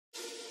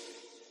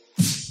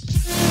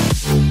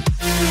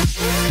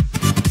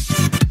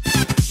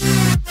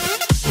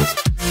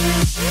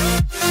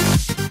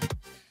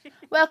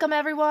Welcome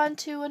everyone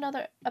to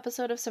another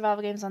episode of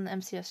Survival Games on the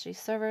MCSG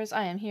servers.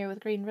 I am here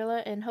with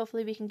Greenrilla, and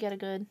hopefully we can get a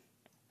good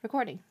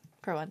recording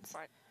for once.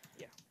 Fine.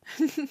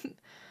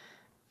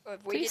 Yeah.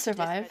 Please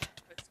survive.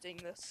 Posting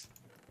this.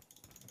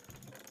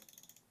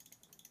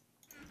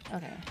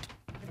 Okay.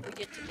 If we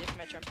get to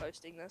deathmatch, I'm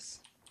posting this.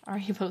 Are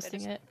you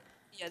posting it?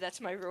 Yeah, that's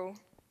my rule.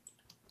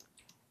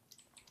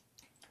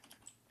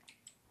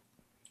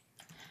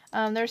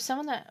 There's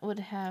someone that would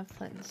have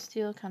flint and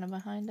steel kind of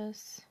behind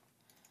us.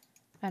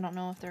 I don't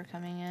know if they're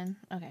coming in.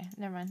 Okay,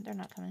 never mind. They're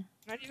not coming.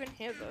 Not even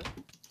here though.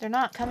 They're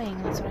not coming.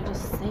 That's what I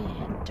just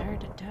said.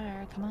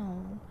 Dur. Come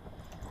on.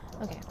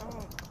 Okay.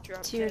 Oh,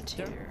 drop Tier that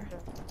 2. dur.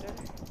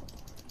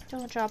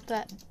 Don't drop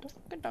that.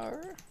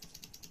 Dur.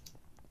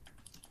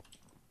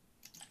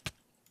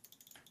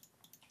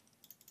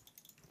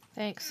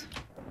 Thanks.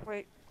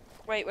 Wait.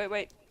 I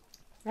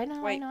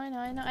know. Wait.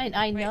 I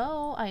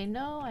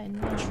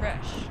know.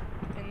 Trash.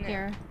 In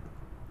there.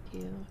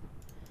 Here.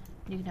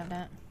 You can have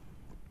that.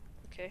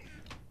 Okay.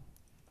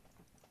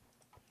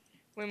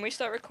 When we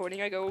start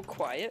recording, I go all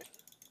quiet.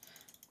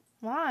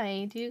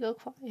 Why do you go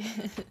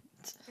quiet?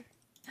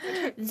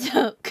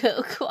 Don't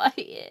go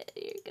quiet.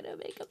 You're gonna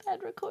make a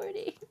bad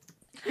recording.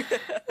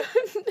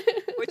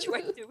 Which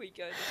way do we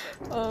go?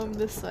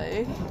 This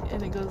way.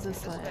 And it goes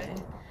this way.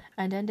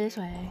 And then this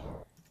way.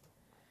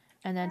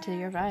 And then to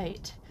your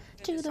right.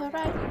 To the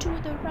right, to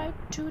the right,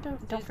 to the...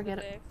 Don't forget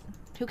it.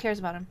 Who cares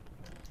about him?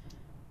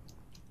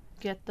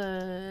 Get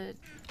the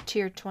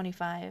tier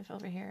 25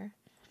 over here.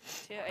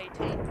 Tier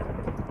 18.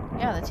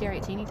 Yeah, the tier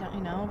 18. You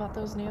don't know about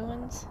those new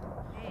ones?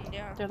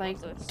 Yeah. They're like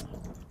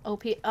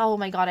OP. Oh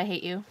my god, I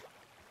hate you.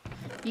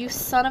 You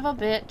son of a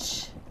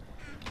bitch.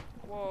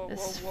 Whoa.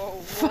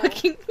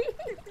 Fucking...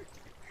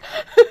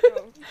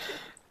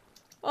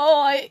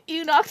 Oh,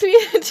 you knocked me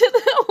into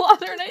the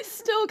water and I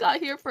still got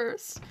here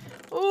first.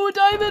 Oh,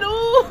 diamond,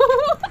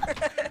 oh!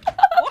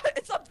 What?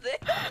 It's up there?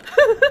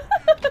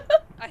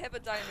 I have a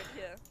diamond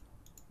here.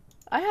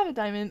 I have a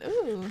diamond,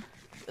 ooh.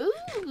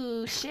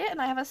 Ooh, shit,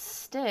 and I have a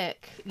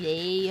stick.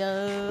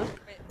 Yeah.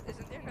 Wait,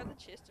 isn't there another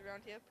chest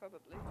around here?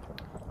 Probably.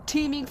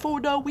 Teaming for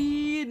the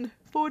win!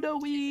 For the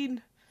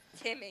win!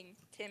 Teaming.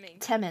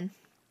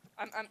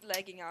 I'm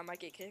lagging out, I might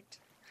get kicked.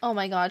 Oh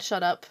my god,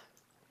 shut up.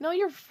 No,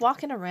 you're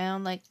walking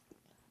around like...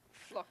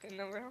 Flocking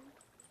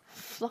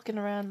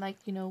around like,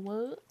 you know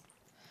what?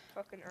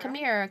 Come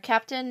here,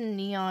 Captain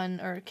Neon,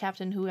 or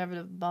Captain whoever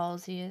the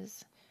balls he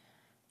is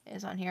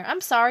on here.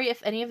 I'm sorry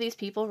if any of these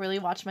people really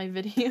watch my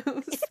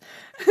videos.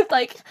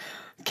 Like,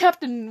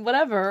 Captain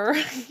whatever.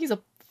 He's a...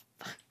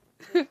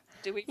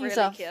 Do we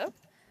really care?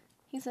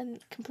 He's a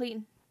complete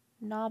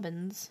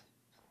nobbins.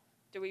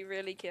 Do we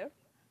really care?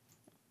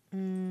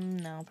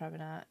 No, probably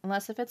not.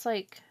 Unless if it's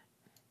like...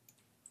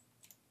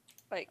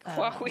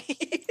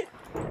 Huawei.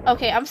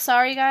 Okay, I'm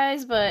sorry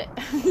guys, but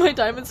my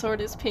diamond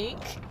sword is pink.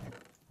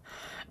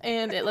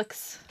 And it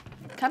looks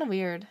kind of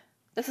weird.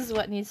 This is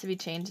what needs to be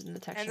changed in the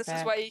texture pack. And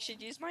this is why you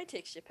should use my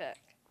texture pack.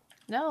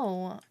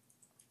 No.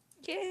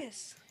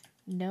 Yes.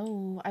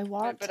 No, I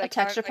want a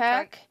texture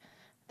pack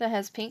that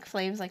has pink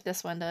flames like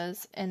this one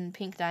does, and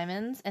pink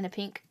diamonds, and a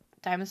pink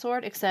diamond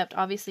sword, except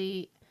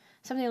obviously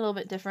something a little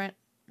bit different.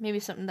 Maybe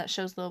something that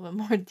shows a little bit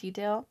more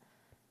detail.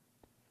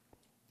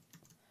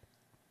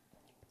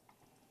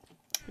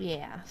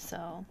 Yeah,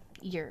 so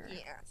you're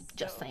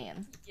just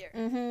saying.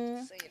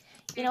 Saying.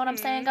 You know what I'm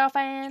saying,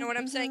 girlfriend? You know what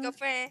I'm saying,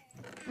 girlfriend?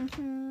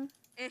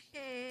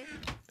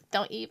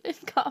 Don't even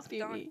copy me.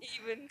 Don't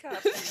even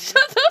copy me.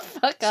 Shut the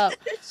fuck up.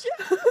 Shut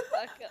the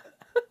fuck up.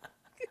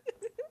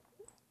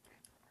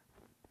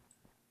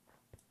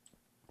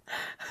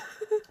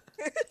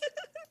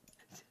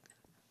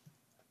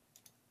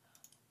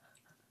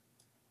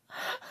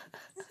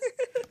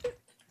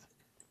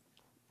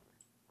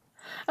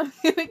 I'm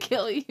gonna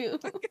kill you.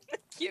 I'm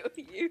gonna kill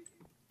you.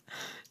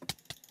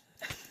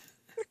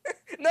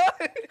 No!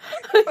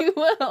 I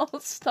will.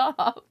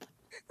 Stop.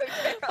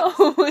 Okay,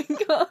 Oh my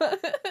god.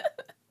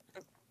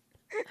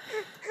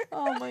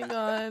 Oh my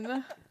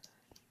god.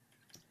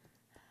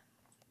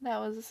 That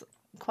was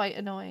quite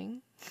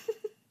annoying.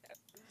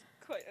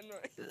 Quite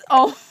annoying.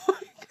 Oh my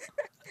god.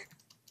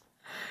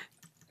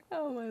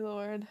 Oh my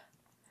lord.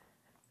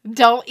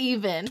 Don't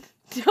even.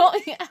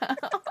 Don't.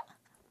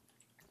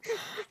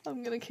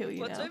 I'm gonna kill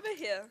you What's now. over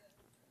here?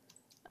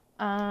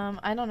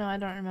 I don't know. I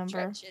don't remember.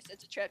 Trap chest.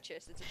 It's a trap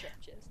chest. It's a trap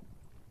chest.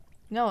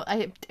 No,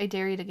 I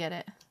dare you to get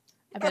it.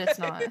 I bet it's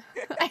not.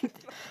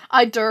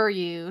 I dare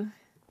you.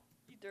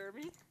 You dare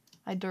me?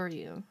 I dare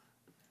you.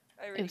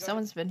 If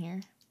someone's been here.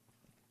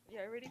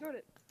 Yeah, I already got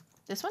it.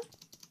 This one?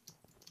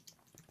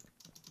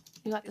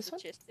 You got this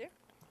one? Chest there.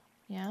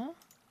 Yeah?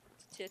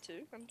 It's tier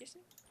 2, I'm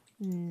guessing.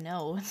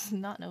 No, it's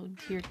not no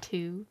tier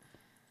 2.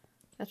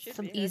 That's Should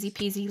some be, easy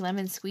peasy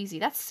lemon squeezy.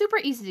 That's super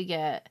easy to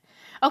get.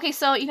 Okay,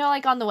 so, you know,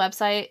 like on the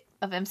website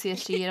of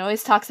MCSG, it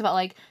always talks about,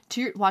 like,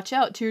 watch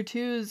out, tier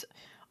 2s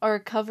are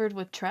covered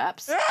with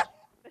traps.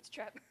 That's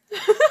trap.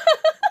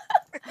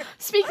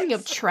 Speaking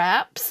of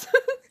traps.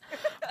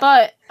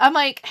 But I'm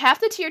like, half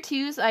the tier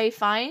 2s I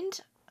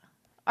find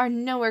are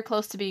nowhere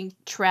close to being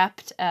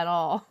trapped at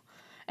all.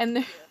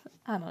 And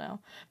I don't know.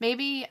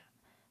 Maybe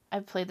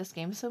I've played this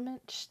game so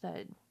much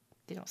that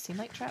they don't seem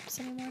like traps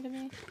anymore to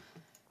me.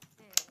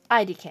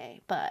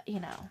 IDK, but you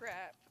know.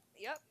 Crap.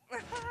 Yep.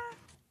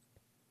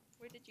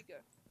 Where did you go?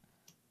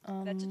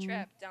 That's a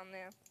trap down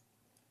there.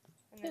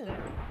 And then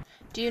there.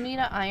 Do you need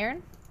an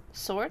iron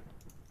sword?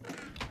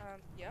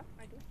 Yeah,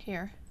 I do.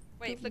 Here.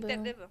 Wait, flick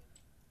that lever.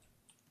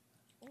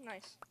 Oh,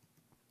 nice.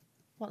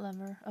 What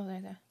lever? Oh,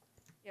 there.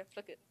 Yeah,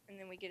 flick it, and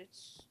then we get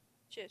its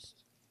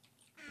chest.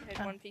 It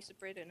had one piece of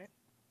bread in it.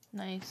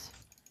 Nice.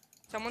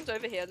 Someone's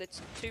over here.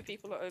 Two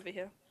people are over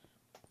here.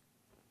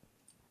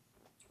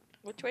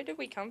 Which way did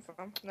we come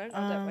from? No,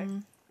 not that way.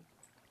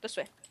 This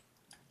way.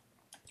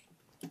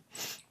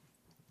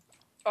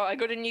 Oh, I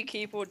got a new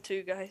keyboard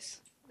too,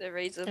 guys. The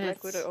Razer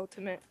Black Widow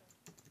Ultimate.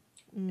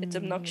 It's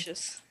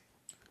obnoxious.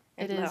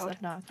 It is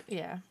obnoxious.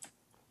 Yeah.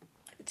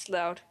 It's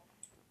loud.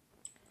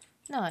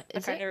 No,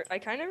 I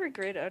kind of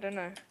regret it. I don't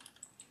know.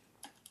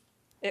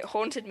 It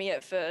haunted me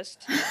at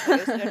first.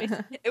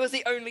 It was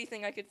the only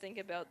thing I could think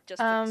about.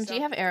 Just. Do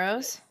you have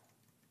arrows?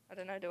 I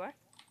don't know. Do I?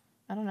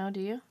 I don't know. Do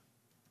you?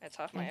 That's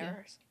half my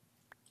arrows.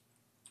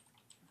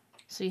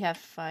 So you have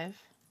 5.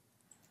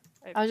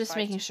 I was just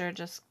making sure,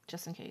 just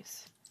in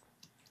case.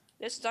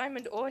 There's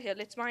diamond ore here.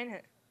 Let's mine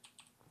it.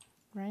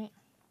 Right.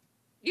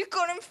 You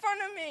got in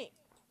front of me.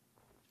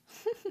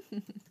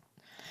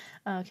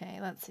 Okay,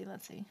 let's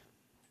see.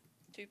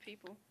 2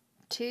 people.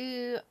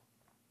 2.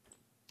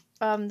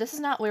 This is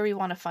not where we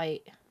want to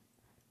fight.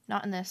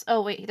 Not in this.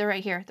 Oh wait, they're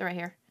right here.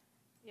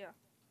 Yeah.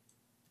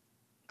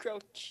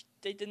 Crouch.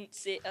 They didn't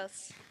see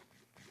us.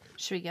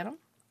 Should we get them?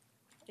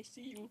 I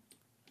see you.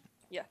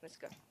 Yeah, let's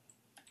go.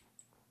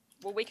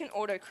 Well, we can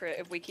auto crit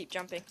if we keep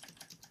jumping.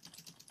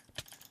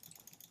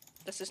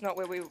 This is not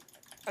where we.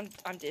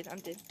 I'm dead.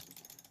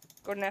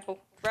 Got an apple.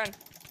 Run.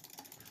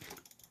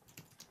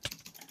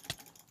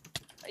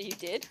 Are you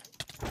dead?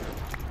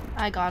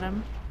 I got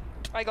him.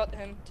 I got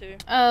him too.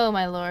 Oh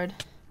my lord.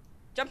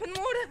 Jump in the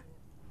water.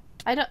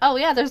 I don't. Oh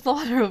yeah, there's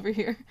water over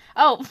here.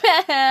 Oh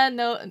man,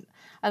 no,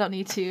 I don't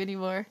need to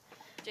anymore.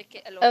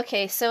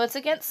 Okay, so it's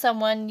against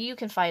someone. You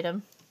can fight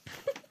him.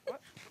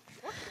 What?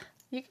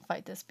 You can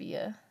fight this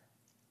Bia.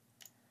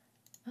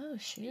 Oh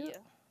shoot.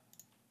 Bia.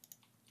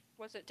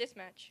 Was it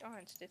deathmatch? Oh,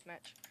 it's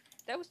deathmatch.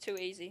 That was too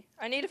easy.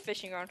 I need a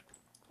fishing rod.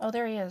 Oh,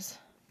 there he is.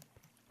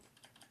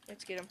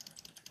 Let's get him.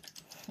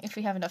 If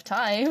we have enough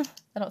time.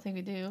 I don't think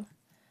we do.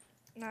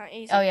 Nah,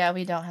 easy. Oh yeah,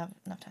 we don't have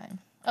enough time.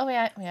 Oh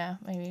yeah,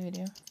 maybe we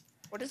do.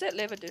 What does that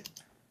lever do?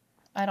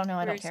 I don't know.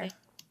 I don't care.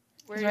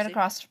 He's right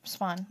across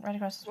spawn. Right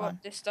across the spawn. Well,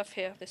 there's stuff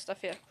here.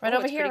 Right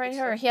over here. Right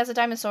here. He has a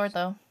diamond sword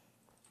though.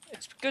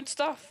 It's good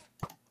stuff.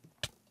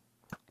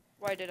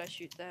 Why did I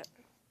shoot that?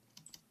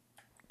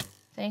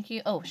 Thank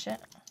you. Oh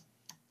shit.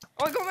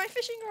 Oh, I got my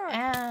fishing rod.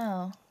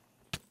 Ow.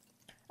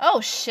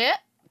 Oh shit,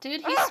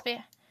 dude. He's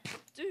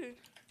Dude,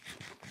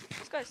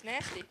 this guy's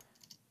nasty.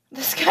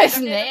 This guy's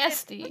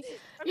nasty.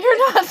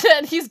 You're not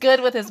dead. He's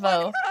good with his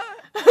bow.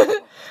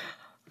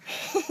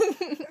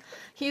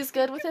 He's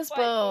good with his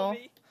bow.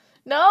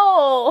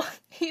 No,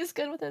 he's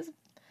good with his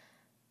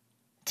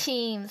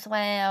teams.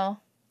 Wow.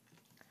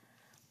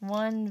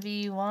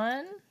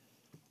 1v1.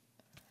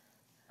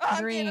 Oh,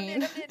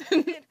 Green.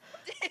 I'm dead.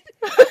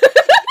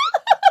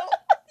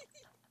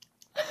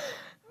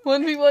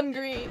 1v1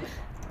 green.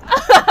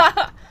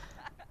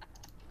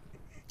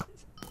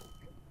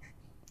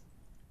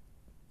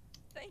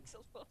 Thanks a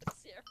lot,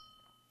 Sarah.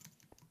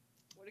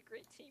 What a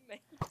great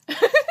teammate.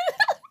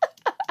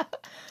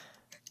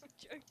 I'm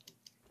joking.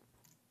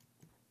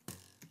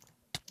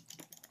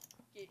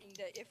 Getting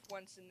the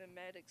F1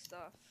 cinematic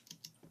stuff.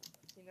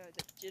 You know,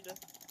 the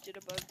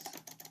jitterbugs.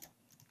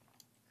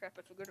 Crap,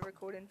 I forgot to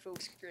record in full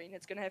screen.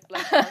 It's gonna have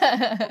black bars.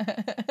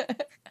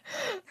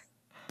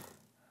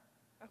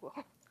 Oh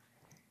well.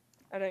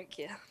 I don't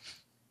care.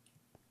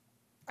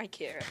 I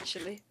care,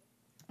 actually.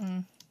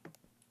 Mm.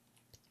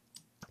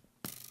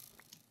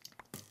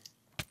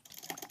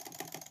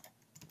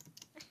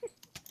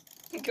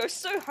 You go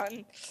so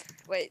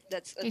Wait,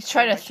 that's... He's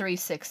trying to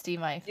 360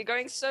 my... You're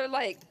going so,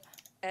 like,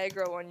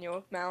 aggro on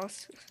your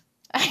mouse.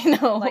 I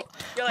know. Like,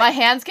 my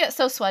hands get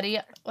so sweaty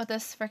with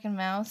this freaking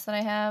mouse that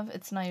I have.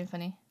 It's not even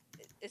funny.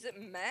 Is it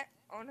matte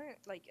on it?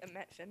 Like, a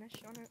matte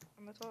finish on it?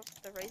 On the top?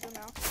 The Razer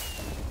mouse?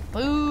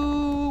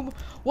 Boom!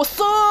 What's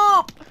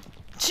up?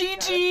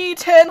 GG,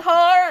 10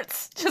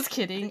 hearts! Just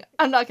kidding.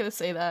 I'm not gonna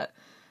say that.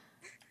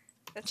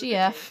 That's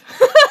GF.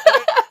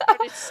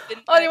 Okay.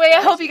 Anyway,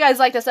 I hope you guys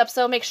liked this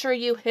episode. Make sure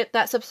you hit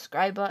that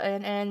subscribe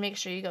button and make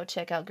sure you go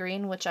check out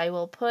Green, which I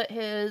will put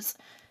his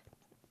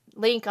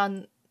link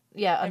on.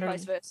 Yeah, and under.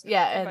 vice versa.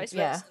 Yeah, and vice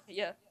versa.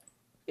 Yeah.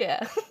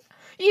 Yeah.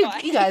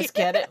 You guys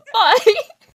get it. Bye.